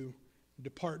opposed to,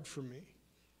 "Depart from me,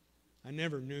 I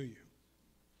never knew you."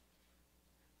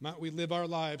 Might we live our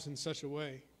lives in such a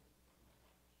way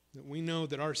that we know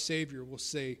that our Savior will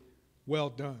say, "Well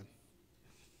done."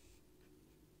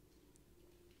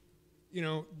 You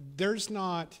know, there's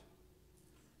not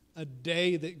a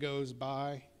day that goes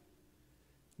by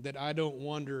that I don't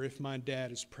wonder if my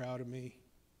dad is proud of me.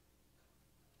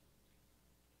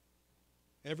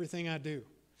 Everything I do.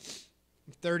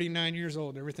 I'm 39 years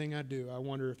old, and everything I do, I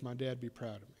wonder if my dad be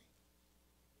proud of me.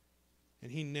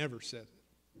 And he never says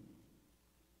it.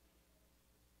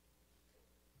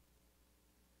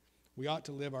 We ought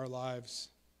to live our lives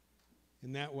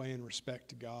in that way in respect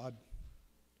to God.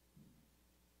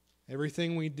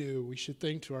 Everything we do, we should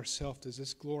think to ourselves, does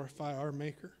this glorify our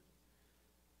Maker?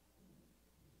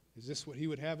 Is this what He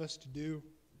would have us to do?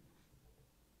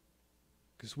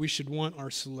 Because we should want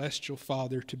our celestial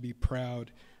Father to be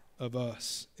proud of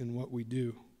us in what we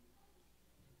do.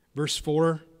 Verse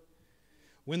 4,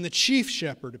 when the chief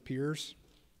shepherd appears,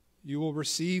 you will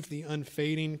receive the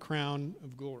unfading crown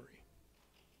of glory.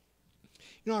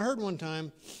 You know, I heard one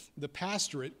time the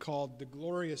pastorate called the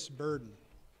glorious burden,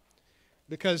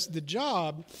 because the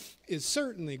job is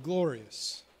certainly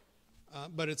glorious,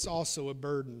 but it's also a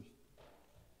burden.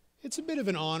 It's a bit of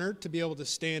an honor to be able to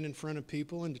stand in front of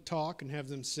people and to talk and have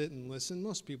them sit and listen.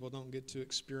 Most people don't get to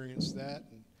experience that.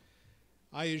 And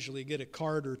I usually get a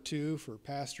card or two for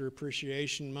Pastor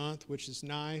Appreciation Month, which is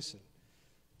nice, and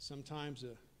sometimes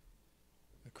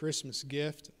a Christmas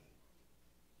gift.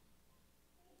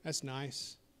 That's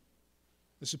nice.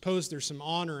 I suppose there's some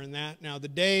honor in that. Now, the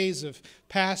days of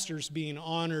pastors being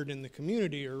honored in the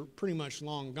community are pretty much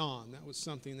long gone. That was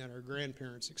something that our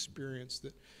grandparents experienced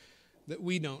that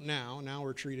we don't now. Now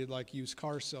we're treated like used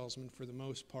car salesmen for the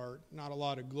most part. Not a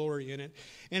lot of glory in it.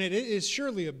 And it is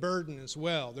surely a burden as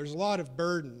well. There's a lot of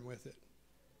burden with it.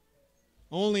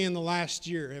 Only in the last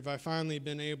year have I finally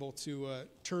been able to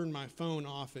turn my phone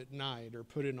off at night or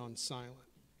put it on silent.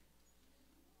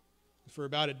 For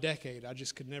about a decade, I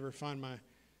just could never find my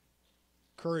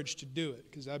courage to do it,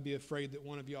 because I'd be afraid that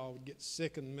one of y'all would get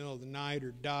sick in the middle of the night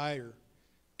or die or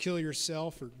kill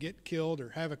yourself or get killed or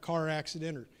have a car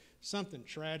accident or something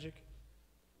tragic.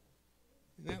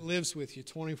 And that lives with you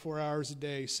 24 hours a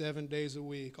day, 7 days a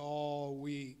week, all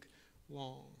week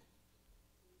long,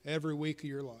 every week of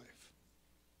your life.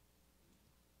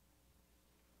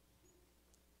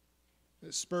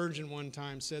 Spurgeon one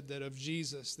time said that of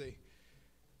Jesus,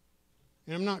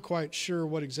 and I'm not quite sure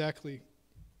what exactly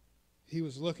he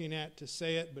was looking at to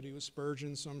say it, but he was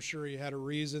Spurgeon, so I'm sure he had a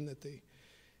reason that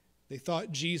they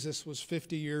thought Jesus was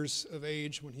 50 years of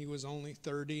age when he was only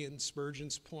 30, and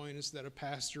Spurgeon's point is that a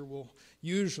pastor will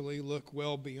usually look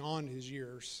well beyond his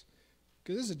years,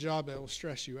 because this is a job that will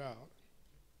stress you out.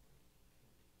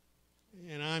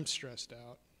 And I'm stressed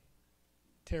out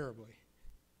terribly.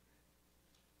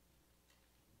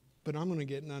 But I'm going to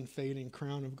get an unfading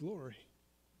crown of glory.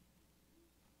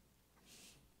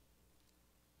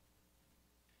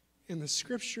 And the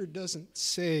scripture doesn't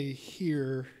say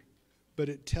here, but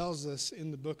it tells us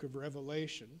in the book of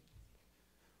Revelation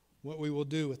what we will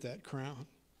do with that crown.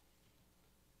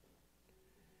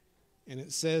 And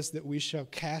it says that we shall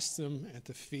cast them at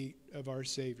the feet of our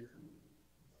Savior.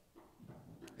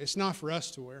 It's not for us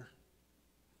to wear.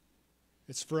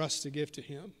 It's for us to give to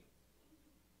Him.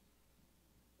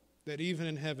 That even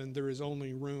in heaven there is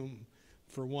only room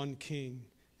for one King,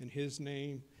 and His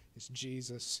name is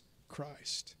Jesus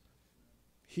Christ.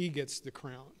 He gets the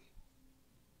crown.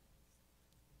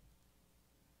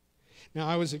 Now,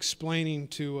 I was explaining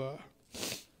to a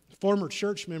former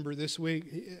church member this week,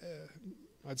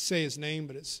 I'd say his name,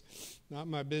 but it's not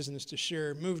my business to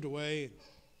share, moved away.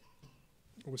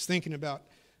 I was thinking about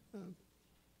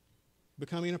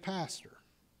becoming a pastor.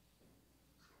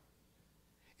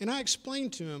 And I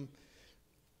explained to him,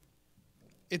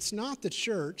 it's not the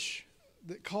church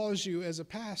that calls you as a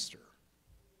pastor.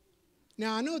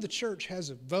 Now, I know the church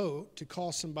has a vote to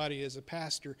call somebody as a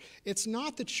pastor. It's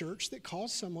not the church that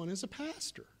calls someone as a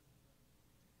pastor.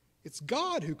 It's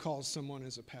God who calls someone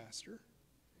as a pastor.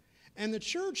 And the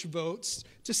church votes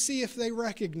to see if they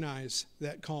recognize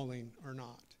that calling or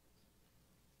not.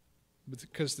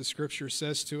 Because the scripture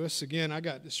says to us, again, I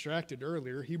got distracted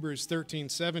earlier, Hebrews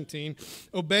 13:17,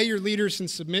 obey your leaders and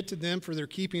submit to them, for they're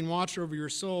keeping watch over your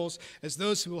souls as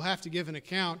those who will have to give an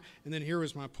account. And then here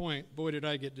was my point. Boy, did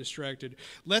I get distracted.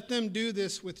 Let them do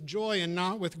this with joy and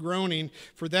not with groaning,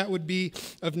 for that would be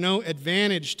of no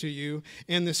advantage to you.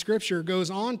 And the scripture goes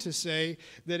on to say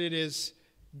that it is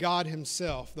God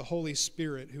Himself, the Holy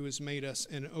Spirit, who has made us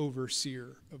an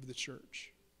overseer of the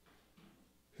church.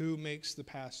 Who makes the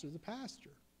pastor the pastor?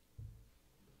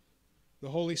 The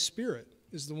Holy Spirit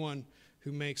is the one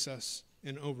who makes us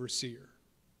an overseer.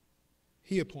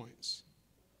 He appoints.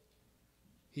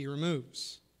 He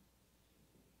removes.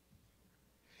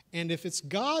 And if it's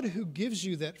God who gives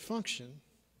you that function,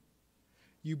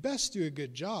 you best do a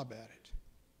good job at it.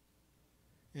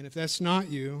 And if that's not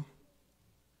you,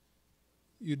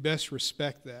 you'd best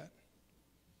respect that.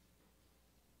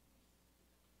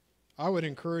 I would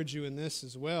encourage you in this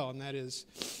as well, and that is,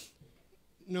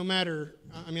 no matter,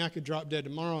 I could drop dead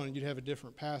tomorrow and you'd have a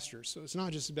different pastor. So it's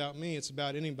not just about me, it's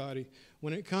about anybody.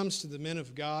 When it comes to the men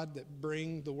of God that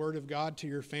bring the Word of God to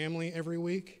your family every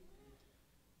week,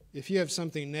 if you have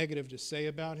something negative to say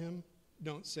about him,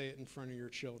 don't say it in front of your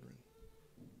children.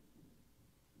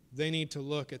 They need to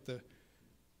look at the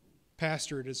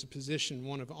pastorate as a position,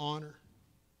 one of honor.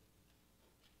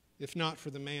 If not for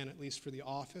the man, at least for the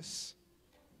office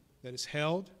that is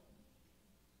held.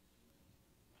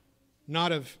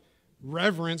 Not of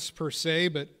reverence per se,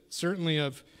 but certainly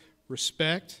of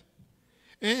respect.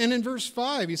 And in verse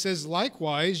 5, he says,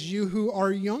 likewise, you who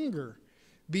are younger,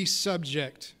 be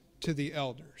subject to the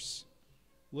elders.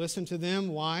 Listen to them.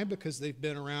 Why? Because they've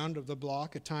been around the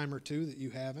block a time or two that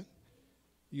you haven't.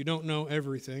 You don't know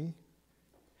everything.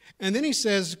 And then he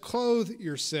says, clothe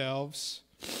yourselves,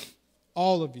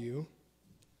 all of you,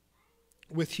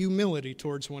 with humility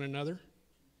towards one another.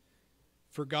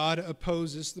 For God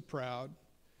opposes the proud,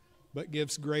 but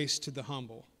gives grace to the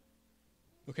humble.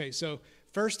 Okay, so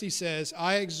first he says,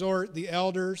 I exhort the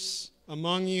elders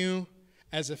among you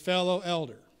as a fellow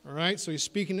elder. All right, so he's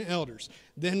speaking to elders.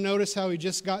 Then notice how he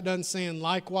just got done saying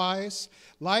likewise.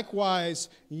 Likewise,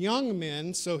 young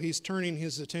men, so he's turning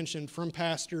his attention from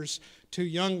pastors to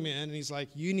young men. And he's like,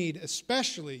 you need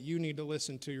to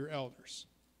listen to your elders.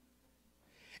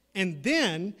 And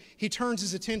then he turns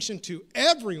his attention to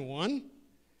everyone,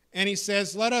 and he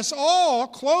says, let us all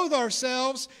clothe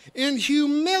ourselves in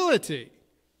humility,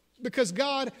 because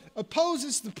God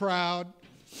opposes the proud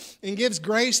and gives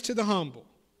grace to the humble.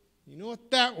 You know what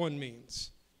that one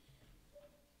means?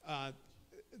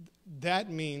 that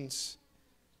means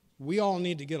we all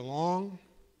need to get along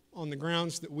on the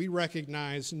grounds that we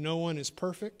recognize no one is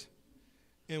perfect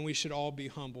and we should all be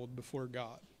humbled before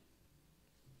God.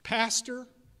 Pastor,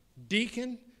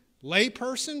 deacon,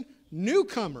 layperson,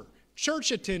 newcomer,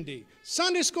 church attendee,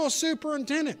 Sunday school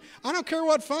superintendent. I don't care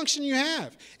what function you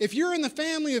have. If you're in the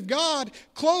family of God,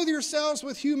 clothe yourselves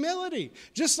with humility,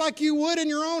 just like you would in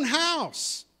your own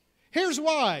house. Here's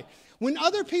why. When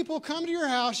other people come to your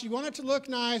house, you want it to look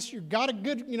nice. You've got a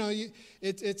good,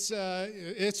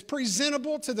 it's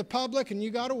presentable to the public, and you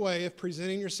got a way of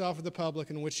presenting yourself to the public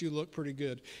in which you look pretty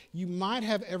good. You might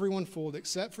have everyone fooled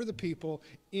except for the people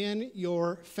in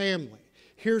your family.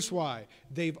 Here's why.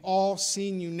 They've all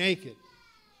seen you naked.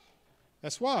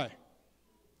 That's why.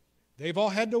 They've all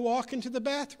had to walk into the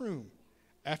bathroom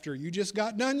after you just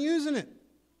got done using it.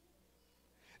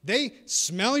 They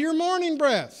smell your morning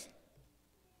breath.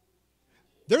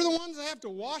 They're the ones that have to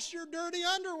wash your dirty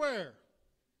underwear.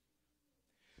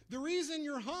 The reason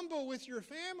you're humble with your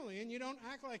family and you don't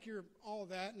act like you're all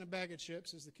that in a bag of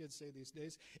chips, as the kids say these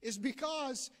days, is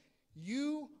because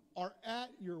you are at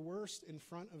your worst in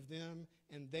front of them,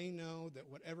 and they know that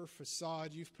whatever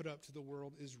facade you've put up to the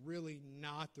world is really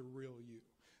not the real you.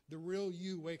 The real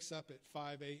you wakes up at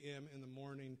 5 a.m. in the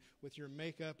morning with your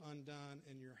makeup undone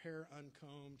and your hair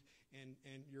uncombed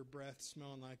and your breath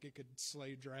smelling like it could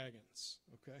slay dragons,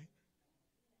 okay?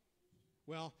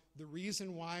 Well, the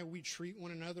reason why we treat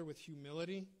one another with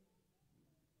humility,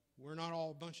 we're not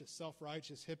all a bunch of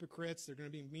self-righteous hypocrites. They're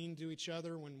going to be mean to each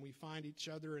other when we find each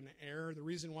other in error. The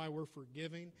reason why we're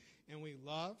forgiving and we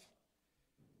love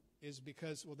is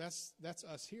because, well, that's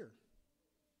us here.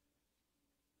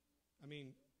 I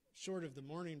mean, short of the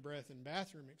morning breath and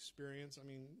bathroom experience,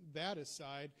 that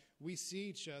aside, we see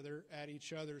each other at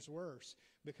each other's worst,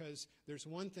 because there's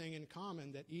one thing in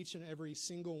common that each and every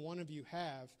single one of you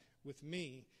have with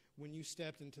me when you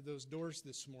stepped into those doors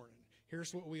this morning.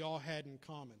 Here's what we all had in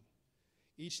common.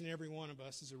 Each and every one of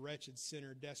us is a wretched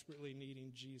sinner desperately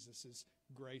needing Jesus'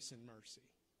 grace and mercy.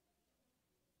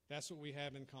 That's what we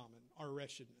have in common, our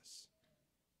wretchedness.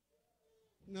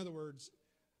 In other words,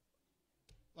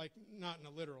 like not in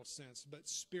a literal sense, but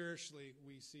spiritually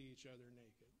we see each other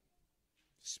naked.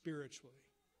 Spiritually.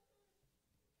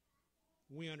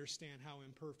 We understand how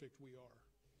imperfect we are.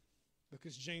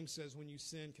 Because James says, when you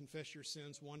sin, confess your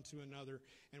sins one to another,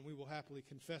 and we will happily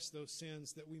confess those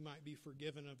sins that we might be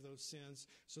forgiven of those sins,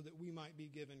 so that we might be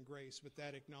given grace. But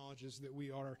that acknowledges that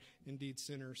we are indeed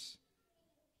sinners.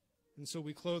 And so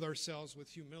we clothe ourselves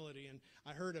with humility. And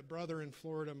I heard a brother in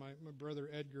Florida, my brother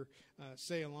Edgar,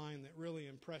 say a line that really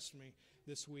impressed me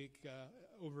this week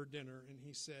over dinner. And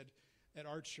he said, at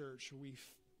our church,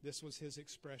 this was his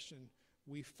expression,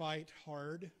 we fight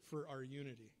hard for our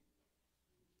unity.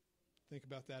 Think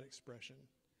about that expression.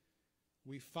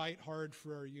 We fight hard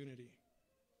for our unity.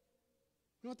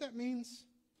 You know what that means?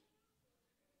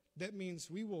 That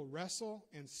means we will wrestle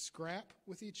and scrap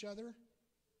with each other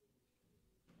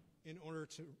in order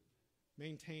to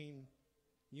maintain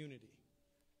unity.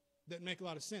 Doesn't make a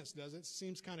lot of sense, does it? It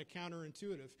seems kind of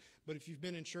counterintuitive. But if you've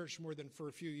been in church more than for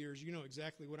a few years, you know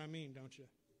exactly what I mean, don't you?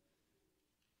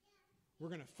 We're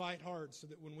going to fight hard so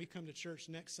that when we come to church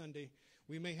next Sunday,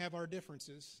 we may have our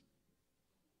differences,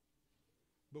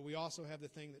 but we also have the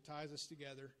thing that ties us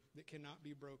together that cannot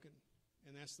be broken,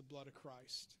 and that's the blood of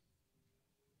Christ.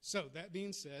 So, that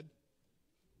being said,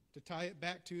 to tie it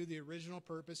back to the original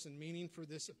purpose and meaning for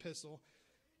this epistle,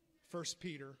 1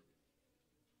 Peter,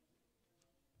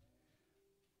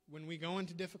 when we go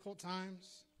into difficult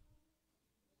times,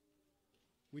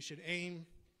 we should aim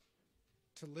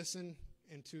to listen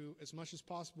and to, as much as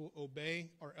possible, obey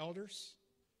our elders.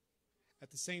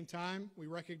 At the same time, we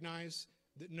recognize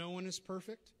that no one is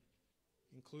perfect,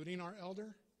 including our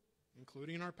elder,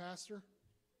 including our pastor,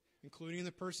 including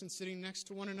the person sitting next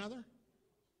to one another.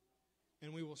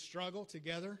 And we will struggle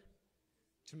together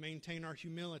to maintain our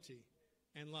humility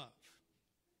and love.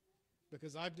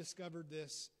 Because I've discovered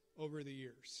this over the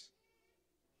years.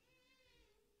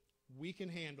 We can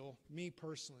handle, me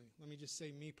personally, let me just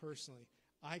say me personally,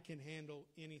 I can handle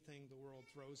anything the world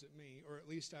throws at me, or at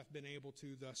least I've been able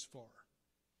to thus far.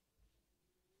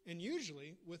 And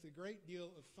usually with a great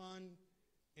deal of fun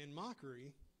and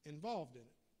mockery involved in it.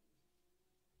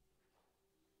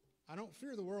 I don't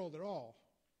fear the world at all.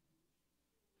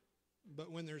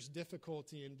 But when there's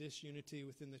difficulty and disunity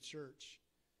within the church,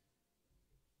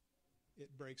 it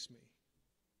breaks me.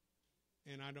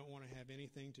 And I don't want to have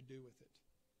anything to do with it.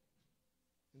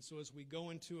 And so as we go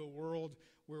into a world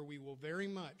where we will very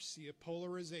much see a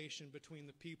polarization between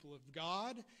the people of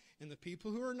God and the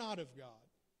people who are not of God,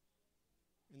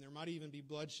 and there might even be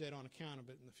bloodshed on account of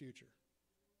it in the future,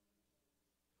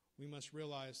 we must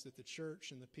realize that the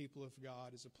church and the people of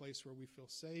God is a place where we feel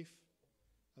safe,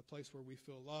 a place where we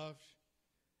feel loved,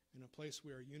 and a place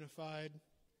we are unified,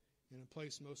 and a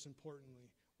place, most importantly,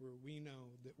 where we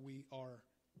know that we are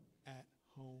at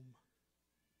home.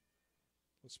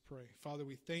 Let's pray. Father,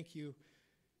 we thank you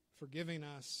for giving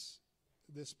us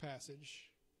this passage,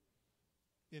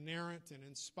 inerrant and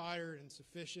inspired and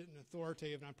sufficient and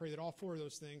authoritative, and I pray that all four of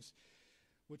those things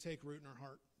would take root in our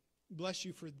heart. Bless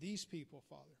you for these people,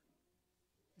 Father.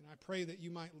 And I pray that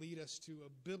you might lead us to a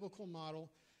biblical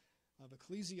model of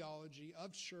ecclesiology,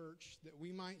 of church, that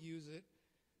we might use it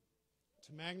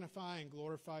to magnify and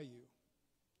glorify you.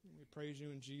 And we praise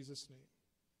you in Jesus' name.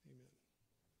 Amen.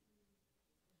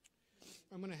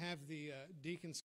 I'm going to have the deacons